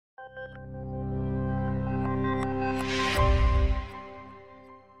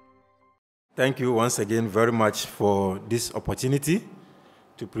Thank you once again very much for this opportunity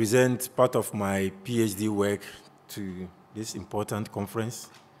to present part of my PhD work to this important conference.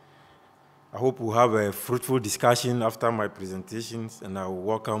 I hope we'll have a fruitful discussion after my presentations, and I will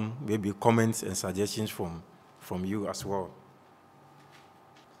welcome maybe comments and suggestions from you as well.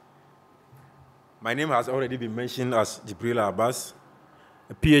 My name has already been mentioned as Gibrilla Abass,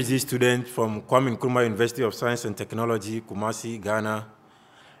 a PhD student from Kwame Nkrumah University of Science and Technology, Kumasi, Ghana,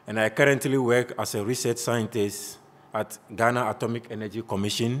 and I currently work as a research scientist at Ghana Atomic Energy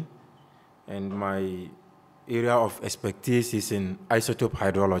Commission, and my area of expertise is in isotope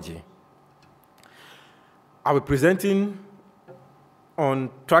hydrology. I'll be presenting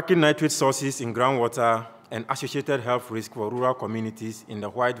on tracking nitrate sources in groundwater and associated health risk for rural communities in the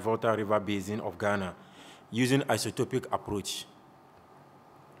White Volta River Basin of Ghana using isotopic approach.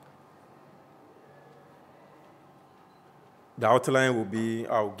 The outline will be,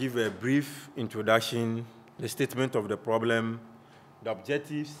 I'll give a brief introduction, the statement of the problem, the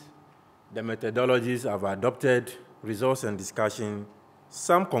objectives, the methodologies I've adopted, results and discussion,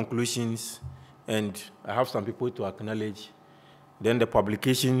 some conclusions, and I have some people to acknowledge, then the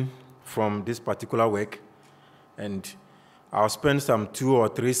publication from this particular work, and I'll spend some 2 or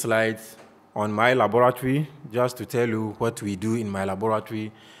 3 slides on my laboratory just to tell you what we do in my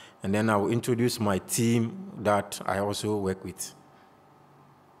laboratory, and then I will introduce my team that I also work with.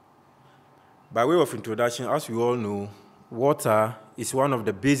 By way of introduction, as you all know, water is one of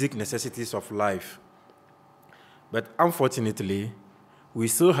the basic necessities of life. But unfortunately, we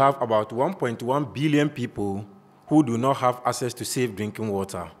still have about 1.1 billion people who do not have access to safe drinking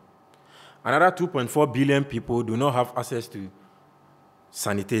water. Another 2.4 billion people do not have access to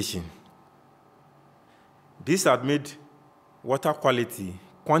sanitation. This has made water quality,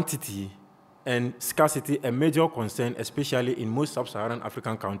 quantity, and scarcity a major concern, especially in most sub-Saharan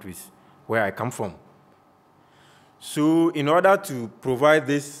African countries, where I come from. So in order to provide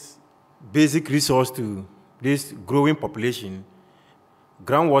this basic resource to this growing population,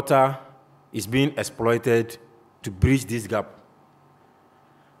 groundwater is being exploited to bridge this gap.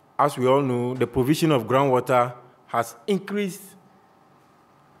 As we all know, the provision of groundwater has increased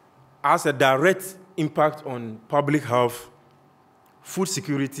as a direct impact on public health, food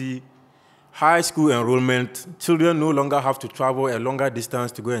security, high school enrollment. Children no longer have to travel a longer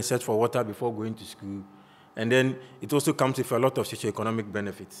distance to go and search for water before going to school. And then it also comes with a lot of socioeconomic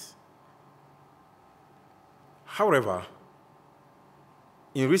benefits. However,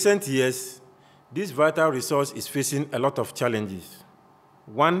 in recent years, this vital resource is facing a lot of challenges.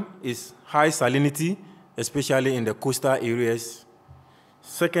 One is high salinity, especially in the coastal areas.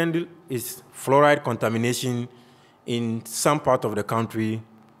 Second is fluoride contamination in some part of the country.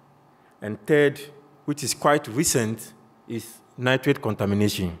 And third, which is quite recent, is nitrate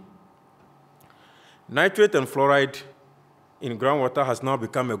contamination. Nitrate and fluoride in groundwater has now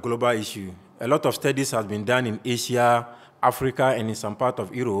become a global issue. A lot of studies have been done in Asia, Africa, and in some part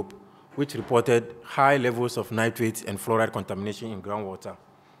of Europe, which reported high levels of nitrate and fluoride contamination in groundwater.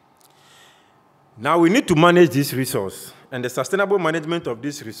 Now we need to manage this resource, and the sustainable management of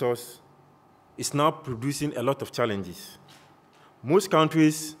this resource is now producing a lot of challenges. Most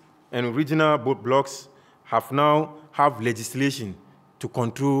countries and regional blocks now have legislation to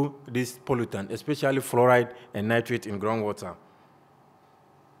control this pollutant, especially fluoride and nitrate in groundwater.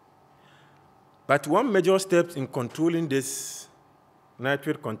 But one major step in controlling this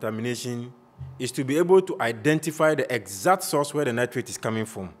nitrate contamination is to be able to identify the exact source where the nitrate is coming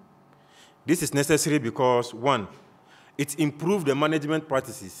from. This is necessary because, one, it improves the management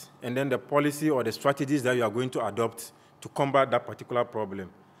practices and then the policy or the strategies that you are going to adopt to combat that particular problem.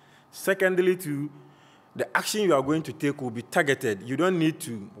 Secondly, the action you are going to take will be targeted. You don't need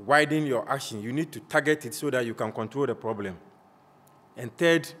to widen your action. You need to target it so that you can control the problem. And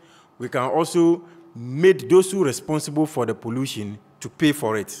third, we can also make those who are responsible for the pollution to pay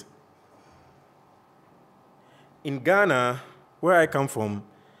for it. In Ghana, where I come from,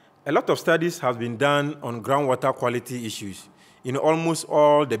 a lot of studies have been done on groundwater quality issues in almost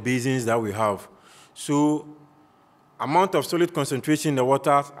all the basins that we have. So, amount of solid concentration in the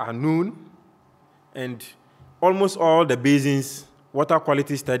water are known, and almost all the basins, water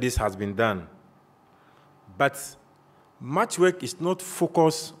quality studies has been done. But much work is not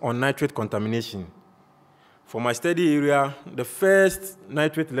focused on nitrate contamination. For my study area, the first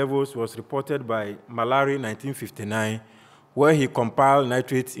nitrate levels was reported by Malari in 1959, where he compiled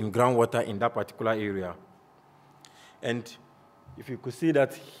nitrates in groundwater in that particular area. And if you could see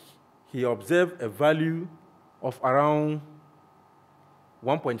that he observed a value of around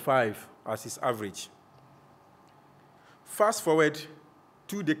 1.5 as his average. Fast forward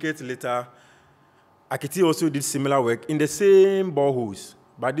 2 decades later, Akiti also did similar work in the same boreholes.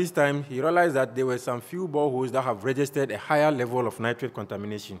 But this time, he realized that there were some few boreholes that have registered a higher level of nitrate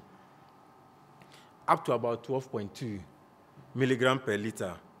contamination, up to about 12.2 milligram per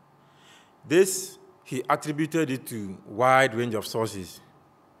liter. This, he attributed it to a wide range of sources: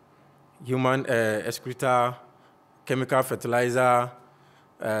 human excreta, chemical fertilizer,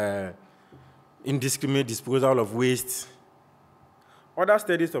 indiscriminate disposal of waste. Other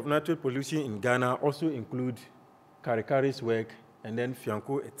studies of nitrate pollution in Ghana also include Karikari's work and then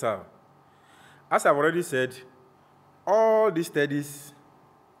Fianco et al. As I've already said, all these studies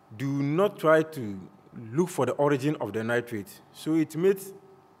do not try to look for the origin of the nitrate. So it makes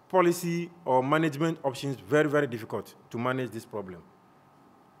policy or management options very, very difficult to manage this problem.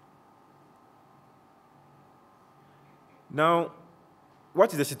 Now,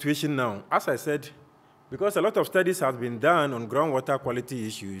 what is the situation now? As I said, because a lot of studies have been done on groundwater quality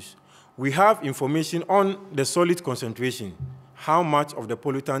issues, we have information on the solid concentration, how much of the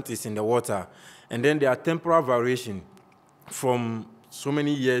pollutant is in the water, and then there are temporal variation. From so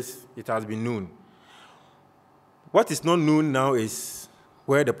many years, it has been known. What is not known now is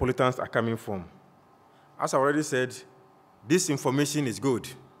where the pollutants are coming from. As I already said, this information is good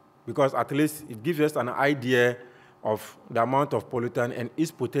because at least it gives us an idea of the amount of pollutant and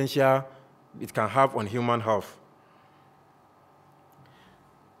its potential it can have on human health.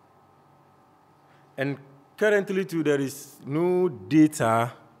 And currently, too, there is no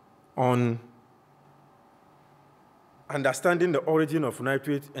data on understanding the origin of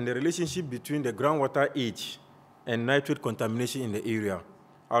nitrate and the relationship between the groundwater age and nitrate contamination in the area.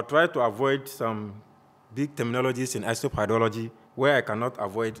 I'll try to avoid some big terminologies in isotope hydrology. Where I cannot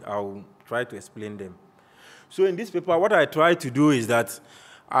avoid, I'll try to explain them. So in this paper, what I try to do is that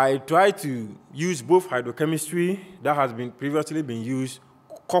I try to use both hydrochemistry that has been previously been used,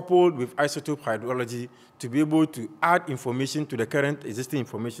 coupled with isotope hydrology, to be able to add information to the current existing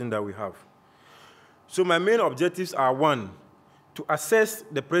information that we have. So my main objectives are: one, to assess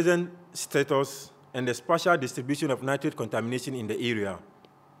the present status and the spatial distribution of nitrate contamination in the area.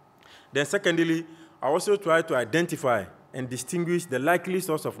 Then secondly, I also try to identify and distinguish the likely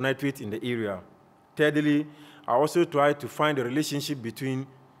source of nitrate in the area. Thirdly, I also try to find a relationship between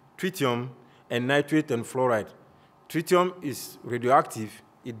tritium and nitrate and fluoride. Tritium is radioactive,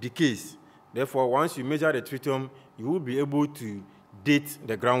 it decays. Therefore, once you measure the tritium, you will be able to date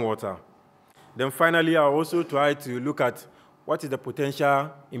the groundwater. Then finally, I also try to look at what is the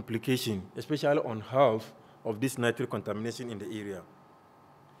potential implication, especially on health, of this nitrate contamination in the area.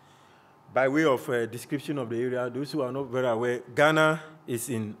 By way of a description of the area, those who are not very aware, Ghana is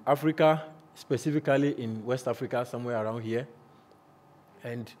in Africa, specifically in West Africa, somewhere around here.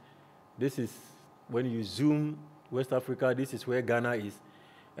 And this is, when you zoom West Africa, this is where Ghana is.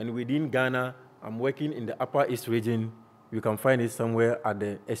 And within Ghana, I'm working in the Upper East region. You can find it somewhere at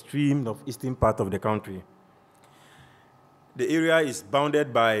the extreme northeastern part of the country. The area is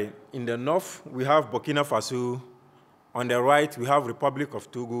bounded by, in the north, we have Burkina Faso. On the right, we have Republic of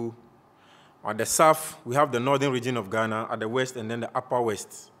Togo. On the south, we have the northern region of Ghana, at the west, and then the upper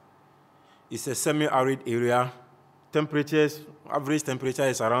west. It's a semi-arid area. Temperatures, average temperature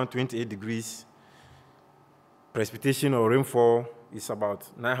is around 28 degrees. Precipitation or rainfall is about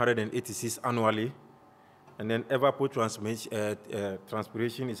 986 annually. And then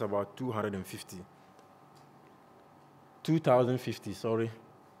evapotranspiration is about 2,050, sorry.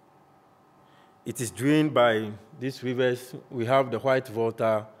 It is drained by these rivers. We have the White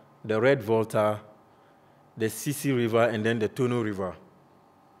Volta, the Red Volta, the Sisi River, and then the Tono River.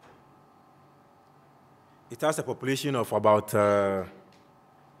 It has a population of about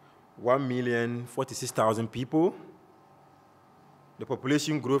 1,046,000 people. The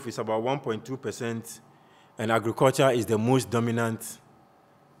population growth is about 1.2%, and agriculture is the most dominant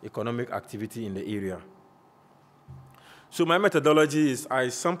economic activity in the area. So my methodology is I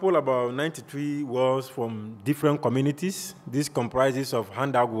sample about 93 wells from different communities. This comprises of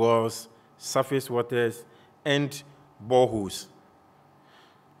hand-dug wells, surface waters, and boreholes.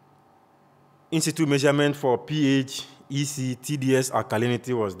 In-situ measurement for pH, EC, TDS,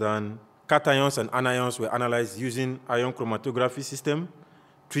 alkalinity was done. Cations and anions were analyzed using ion chromatography system.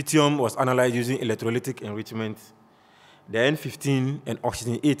 Tritium was analyzed using electrolytic enrichment. The N15 and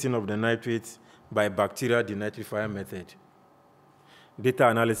oxygen 18 of the nitrates by bacterial denitrifier method. Data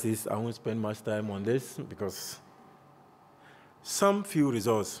analysis, I won't spend much time on this because some few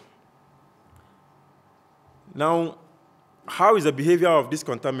results. Now, how is the behavior of these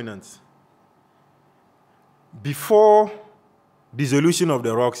contaminants? Before dissolution of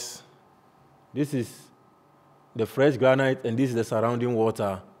the rocks, this is the fresh granite and this is the surrounding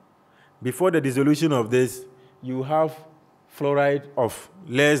water. Before the dissolution of this, you have fluoride of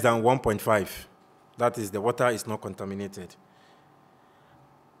less than 1.5. That is, the water is not contaminated.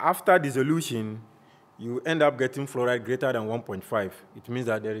 After dissolution, you end up getting fluoride greater than 1.5. It means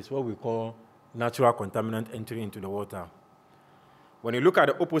that there is what we call natural contaminant entering into the water. When you look at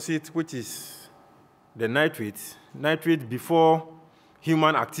the opposite, which is the nitrate before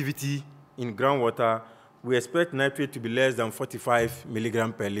human activity in groundwater, we expect nitrate to be less than 45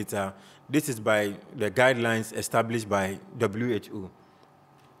 milligrams per liter. This is by the guidelines established by WHO.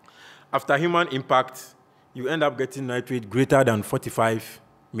 After human impact, you end up getting nitrate greater than 45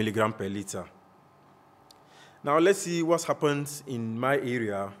 milligrams per liter. Now let's see what happens in my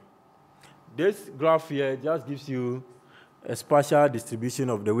area. This graph here just gives you a spatial distribution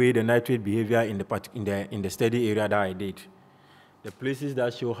of the way the nitrate behavior in the study area that I did. The places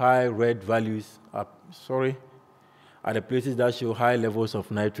that show high red values are the places that show high levels of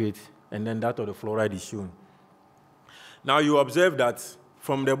nitrate, and then that of the fluoride is shown. Now you observe that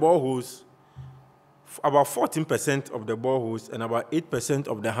from the boreholes, about 14% of the boreholes and about 8%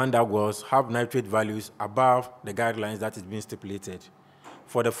 of the handout wells have nitrate values above the guidelines that is being stipulated.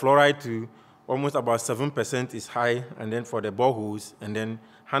 For the fluoride too, almost about 7% is high, and then for the boreholes, and then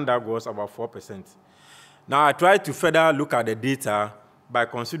handout wells about 4%. Now I tried to further look at the data by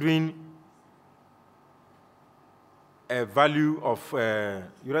considering a value of,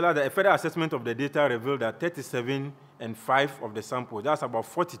 you realize that a further assessment of the data revealed that 37 and 5 of the samples, that's about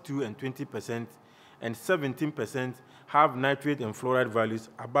 42 and 20%, and 17% have nitrate and fluoride values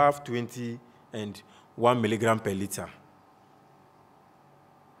above 20 and 1 milligram per liter.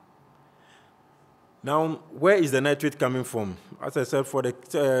 Now, where is the nitrate coming from? As I said, for the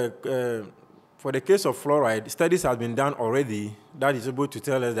case of fluoride, studies have been done already that is able to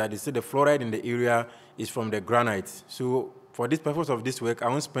tell us that they say the fluoride in the area is from the granite. So for this purpose of this work, I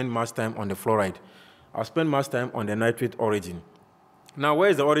won't spend much time on the fluoride. I'll spend much time on the nitrate origin. Now, where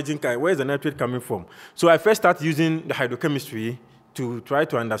is the origin? Where is the nitrate coming from? So I first start using the hydrochemistry to try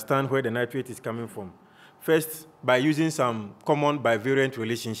to understand where the nitrate is coming from. First, by using some common bivariant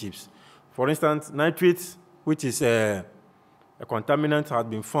relationships. For instance, nitrate, which is a contaminant, has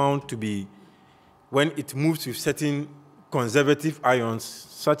been found to be, when it moves with certain conservative ions,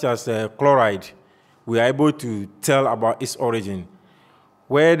 such as chloride, we are able to tell about its origin.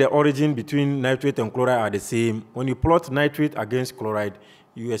 Where the origin between nitrate and chloride are the same, when you plot nitrate against chloride,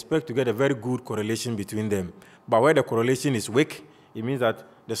 you expect to get a very good correlation between them. But where the correlation is weak, it means that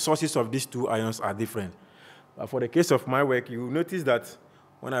the sources of these two ions are different. But for the case of my work, you will notice that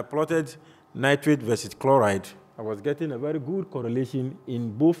when I plotted nitrate versus chloride, I was getting a very good correlation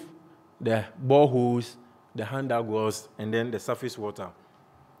in both the boreholes, the handout wells, and then the surface water.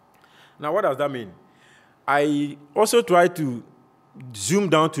 Now, what does that mean? I also try to zoom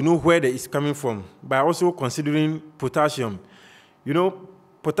down to know where it is coming from by also considering potassium. You know,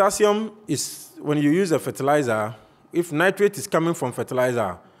 potassium is, when you use a fertilizer, if nitrate is coming from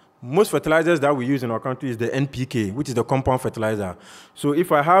fertilizer, most fertilizers that we use in our country is the NPK, which is the compound fertilizer. So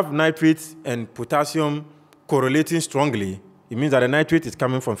if I have nitrate and potassium correlating strongly, it means that the nitrate is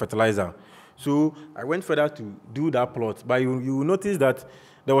coming from fertilizer. So I went further to do that plot, but you will notice that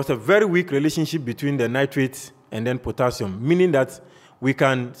there was a very weak relationship between the nitrate and then potassium, meaning that we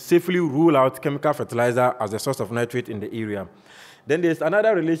can safely rule out chemical fertilizer as the source of nitrate in the area. Then there's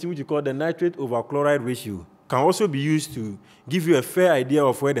another relation which we call the nitrate over chloride ratio. Can also be used to give you a fair idea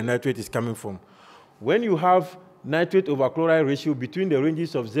of where the nitrate is coming from. When you have nitrate over chloride ratio between the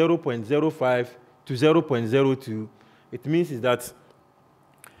ranges of 0.05 to 0.02, it means is that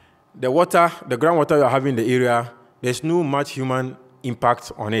the water, the groundwater you are having in the area, there's no much human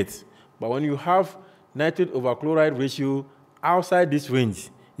impact on it. But when you have nitrate over chloride ratio outside this range,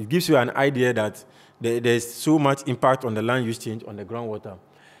 it gives you an idea that there's so much impact on the land use change on the groundwater.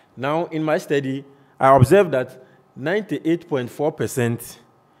 Now, in my study, I observed that 98.4%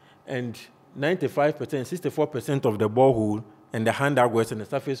 and 95%, 64% of the borehole and the handout wells and the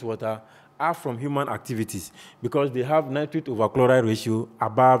surface water are from human activities because they have nitrate over chloride ratio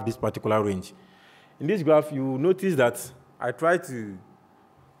above this particular range. In this graph, you will notice that I try to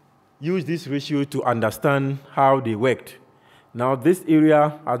use this ratio to understand how they worked. Now, this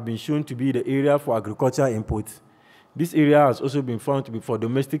area has been shown to be the area for agricultural inputs. This area has also been found to be for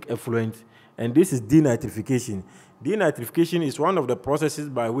domestic effluent, and this is denitrification. Denitrification is one of the processes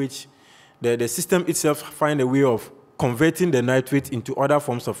by which the system itself finds a way of converting the nitrate into other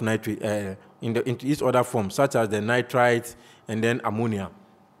forms of nitrate, into its other forms, such as the nitrite and then ammonia.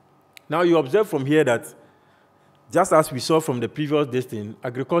 Now, you observe from here that just as we saw from the previous listing,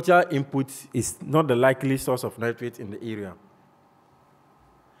 agricultural input is not the likely source of nitrate in the area.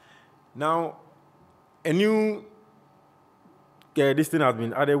 Now, a new this thing has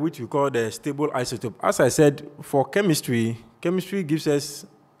been added, which we call the stable isotope. As I said, for chemistry gives us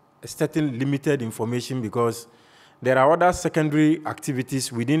a certain limited information because there are other secondary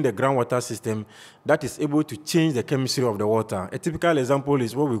activities within the groundwater system that is able to change the chemistry of the water. A typical example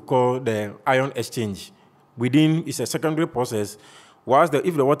is what we call the ion exchange. Within, it's a secondary process. Whilst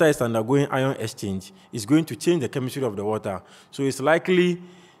if the water is undergoing ion exchange, it's going to change the chemistry of the water. So it's likely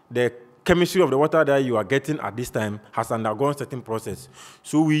the chemistry of the water that you are getting at this time has undergone certain process.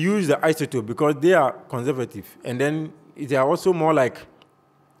 So we use the isotope because they are conservative. And then they are also more like,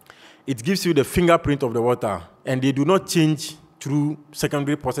 it gives you the fingerprint of the water, and they do not change through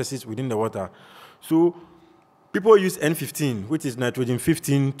secondary processes within the water. So people use N15, which is nitrogen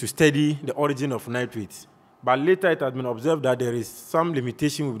 15, to study the origin of nitrates. But later it has been observed that there is some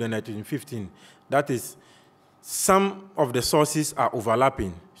limitation with the nitrogen 15. That is, some of the sources are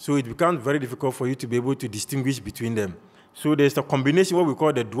overlapping. So it becomes very difficult for you to be able to distinguish between them. So there's a combination, what we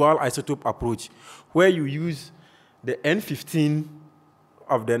call the dual isotope approach, where you use the N15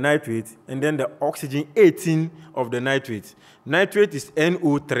 of the nitrate and then the oxygen 18 of the nitrate. Nitrate is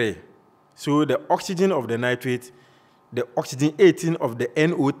NO3. So the oxygen of the nitrate, the oxygen 18 of the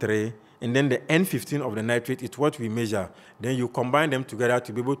NO3, and then the N15 of the nitrate is what we measure. Then you combine them together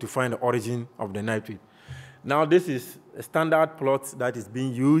to be able to find the origin of the nitrate. Now this is a standard plot that is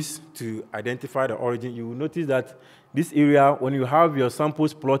being used to identify the origin. You will notice that this area, when you have your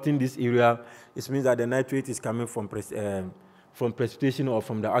samples plotting this area, it means that the nitrate is coming from precipitation or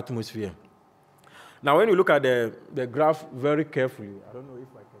from the atmosphere. Now when you look at the graph very carefully, I don't know if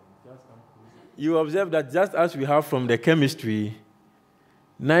I can just come closer. You observe that just as we have from the chemistry,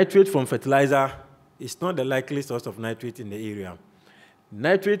 nitrate from fertilizer is not the likely source of nitrate in the area.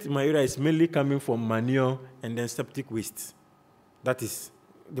 Nitrate in my area is mainly coming from manure and then septic waste. That is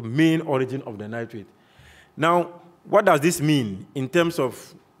the main origin of the nitrate. Now, what does this mean in terms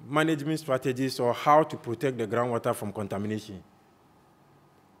of management strategies or how to protect the groundwater from contamination?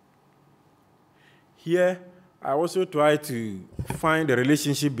 Here, I also try to find the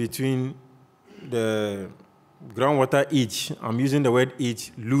relationship between the groundwater age, I'm using the word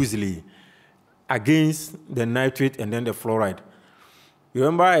age loosely, against the nitrate and then the fluoride.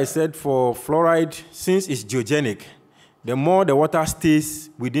 Remember I said for fluoride, since it's geogenic, the more the water stays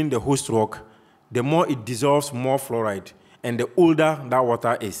within the host rock, the more it dissolves more fluoride, and the older that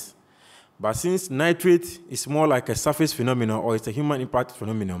water is. But since nitrate is more like a surface phenomenon or it's a human impact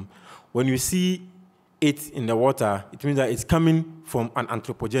phenomenon, when you see it in the water, it means that it's coming from an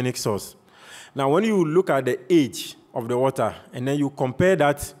anthropogenic source. Now, when you look at the age of the water and then you compare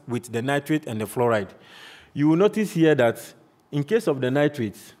that with the nitrate and the fluoride, you will notice here that in case of the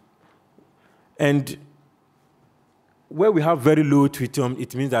nitrates, and where we have very low tritium,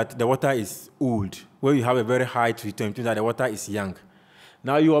 it means that the water is old. Where you have a very high tritium, it means that the water is young.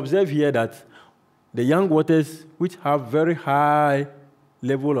 Now, you observe here that the young waters, which have very high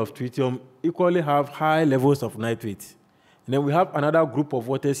level of tritium, equally have high levels of nitrate. And then we have another group of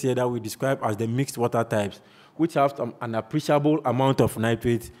waters here that we describe as the mixed water types, which have an appreciable amount of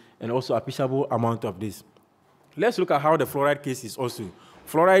nitrate and also appreciable amount of this. Let's look at how the fluoride case is also.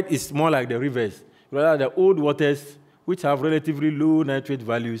 Fluoride is more like the reverse. Rather, the old waters, which have relatively low nitrate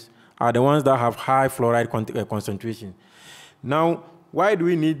values, are the ones that have high fluoride concentration. Now, why do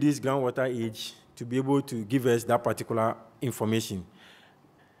we need this groundwater age to be able to give us that particular information?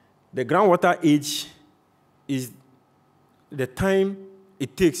 The groundwater age is the time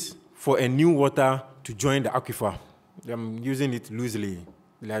it takes for a new water to join the aquifer. I'm using it loosely.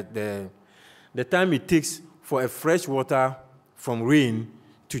 Like the time it takes for a fresh water from rain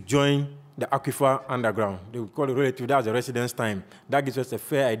to join the aquifer underground. They would call it relative, that's the residence time. That gives us a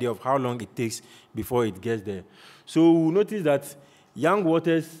fair idea of how long it takes before it gets there. So we'll notice that young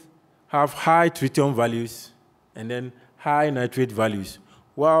waters have high tritium values and then high nitrate values,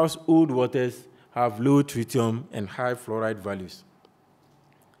 whilst old waters have low tritium and high fluoride values.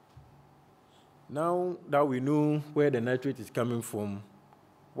 Now that we know where the nitrate is coming from,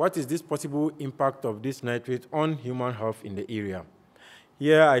 what is this possible impact of this nitrate on human health in the area?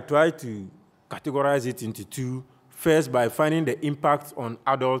 Here I try to categorize it into two. First, by finding the impact on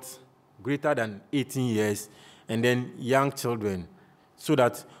adults greater than 18 years, and then young children, so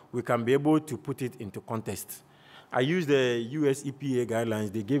that we can be able to put it into context. I use the US EPA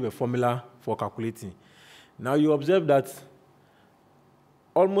guidelines. They gave a formula for calculating. Now you observe that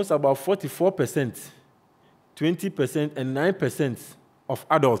almost about 44%, 20%, and 9% of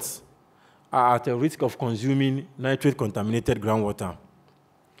adults are at a risk of consuming nitrate-contaminated groundwater.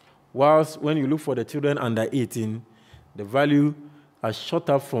 Whilst when you look for the children under 18, the value has shot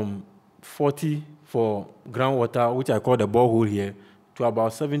up from 40 for groundwater, which I call the borehole here, to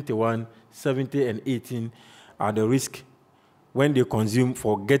about 71, 70, and 18 are the risk when they consume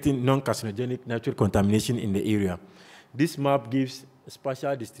for getting non-carcinogenic nitrate contamination in the area. This map gives a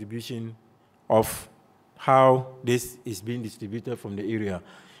spatial distribution of how this is being distributed from the area.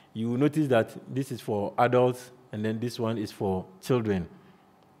 You will notice that this is for adults, and then this one is for children.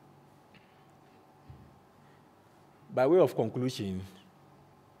 By way of conclusion,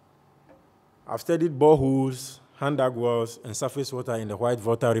 I've studied boreholes, hand-dug wells, and surface water in the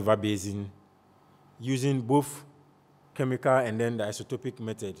Whitewater River Basin using both chemical and then the isotopic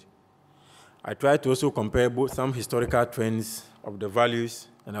method. I tried to also compare both some historical trends of the values,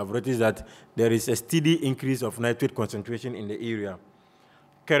 and I've noticed that there is a steady increase of nitrate concentration in the area.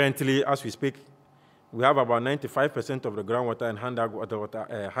 Currently, as we speak, we have about 95% of the groundwater and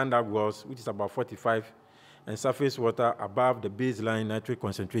hand-dug wells, which is about 45, and surface water above the baseline nitrate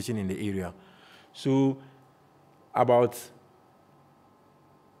concentration in the area. So about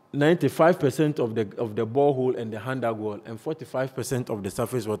 95% of the borehole and the hand-dug well and 45% of the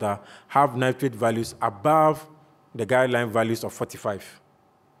surface water have nitrate values above the guideline values of 45.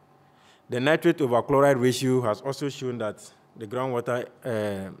 The nitrate over chloride ratio has also shown that the groundwater,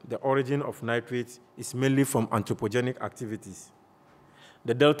 the origin of nitrate is mainly from anthropogenic activities.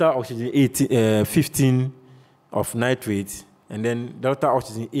 The delta oxygen 15 of nitrate and then delta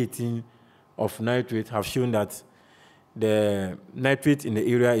oxygen 18 of nitrate have shown that the nitrate in the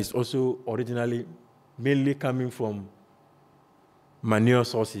area is also originally mainly coming from manure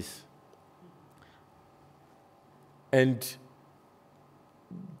sources. And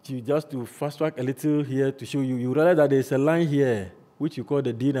just to fast track a little here to show you, you realize that there's a line here which you call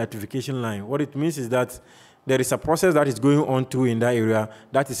the denitrification line. What it means is that there is a process that is going on too in that area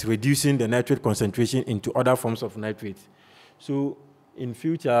that is reducing the nitrate concentration into other forms of nitrate. So in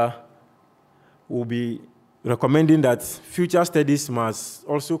future, we'll be recommending that future studies must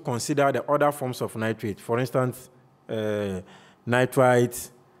also consider the other forms of nitrate. For instance,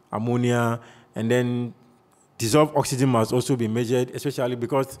 nitrite, ammonia, and then dissolved oxygen must also be measured, especially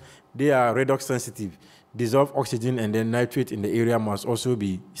because they are redox sensitive. Dissolved oxygen and then nitrate in the area must also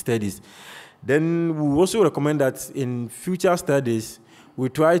be studied. Then we also recommend that in future studies, we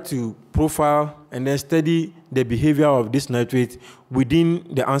try to profile and then study the behavior of this nitrate within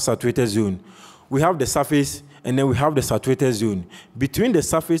the unsaturated zone. We have the surface, and then we have the saturated zone. Between the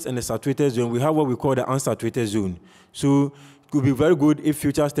surface and the saturated zone, we have what we call the unsaturated zone. So it could be very good if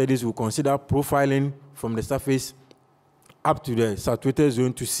future studies will consider profiling from the surface up to the saturated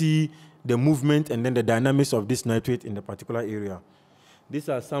zone to see the movement and then the dynamics of this nitrate in the particular area. These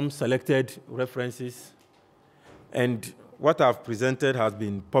are some selected references, and what I've presented has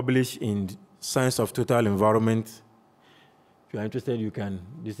been published in Science of Total Environment. If you're interested, you can,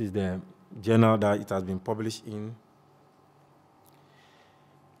 this is the journal that it has been published in.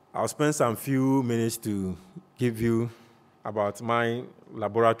 I'll spend some few minutes to give you about my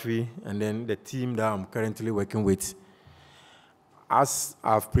laboratory and then the team that I'm currently working with. As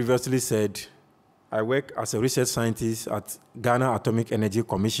I've previously said, I work as a research scientist at Ghana Atomic Energy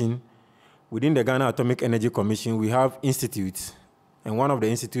Commission. Within the Ghana Atomic Energy Commission, we have institutes, and one of the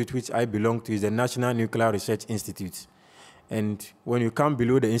institutes which I belong to is the National Nuclear Research Institute. And when you come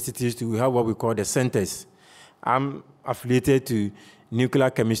below the institutes, we have what we call the centers. I'm affiliated to Nuclear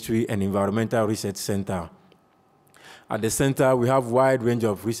Chemistry and Environmental Research Center. At the center, we have a wide range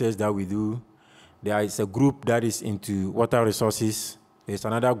of research that we do. There is a group that is into water resources. There's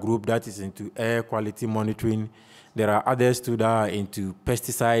another group that is into air quality monitoring. There are others too that are into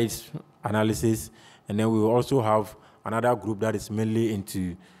pesticides analysis. And then we will also have another group that is mainly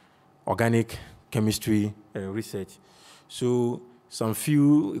into organic chemistry research. So some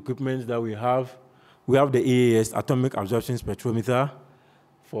few equipments that we have the AAS atomic absorption spectrometer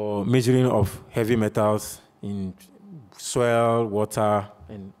for measuring of heavy metals in soil, water,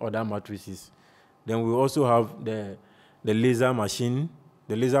 and other matrices. Then we also have the laser machine.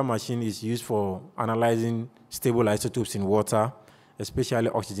 The laser machine is used for analyzing stable isotopes in water, especially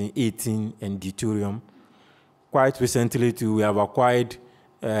oxygen-18 and deuterium. Quite recently, too, we have acquired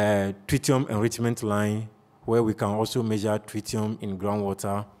a tritium enrichment line where we can also measure tritium in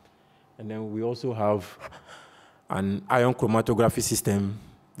groundwater. And then we also have an ion chromatography system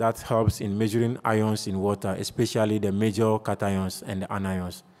that helps in measuring ions in water, especially the major cations and the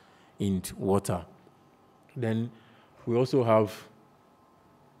anions in water. Then we also have,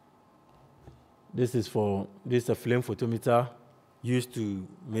 this is a flame photometer used to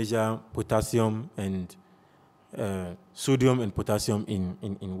measure potassium and sodium and potassium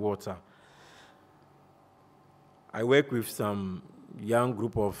in water. I work with some young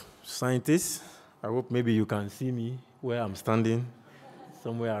group of scientists. I hope maybe you can see me where I'm standing,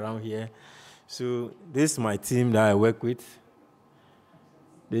 somewhere around here. So this is my team that I work with.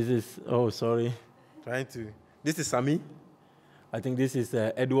 This is, this is Sami. I think this is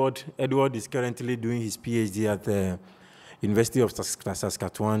Edward. Edward is currently doing his PhD at the University of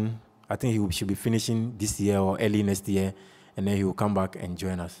Saskatchewan. I think he should be finishing this year or early next year, and then he will come back and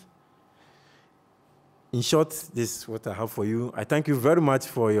join us. In short, this is what I have for you. I thank you very much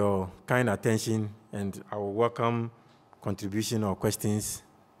for your kind attention, and I will welcome contribution or questions.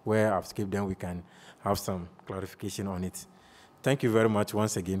 Where I've skipped them, we can have some clarification on it. Thank you very much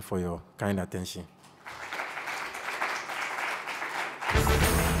once again for your kind attention.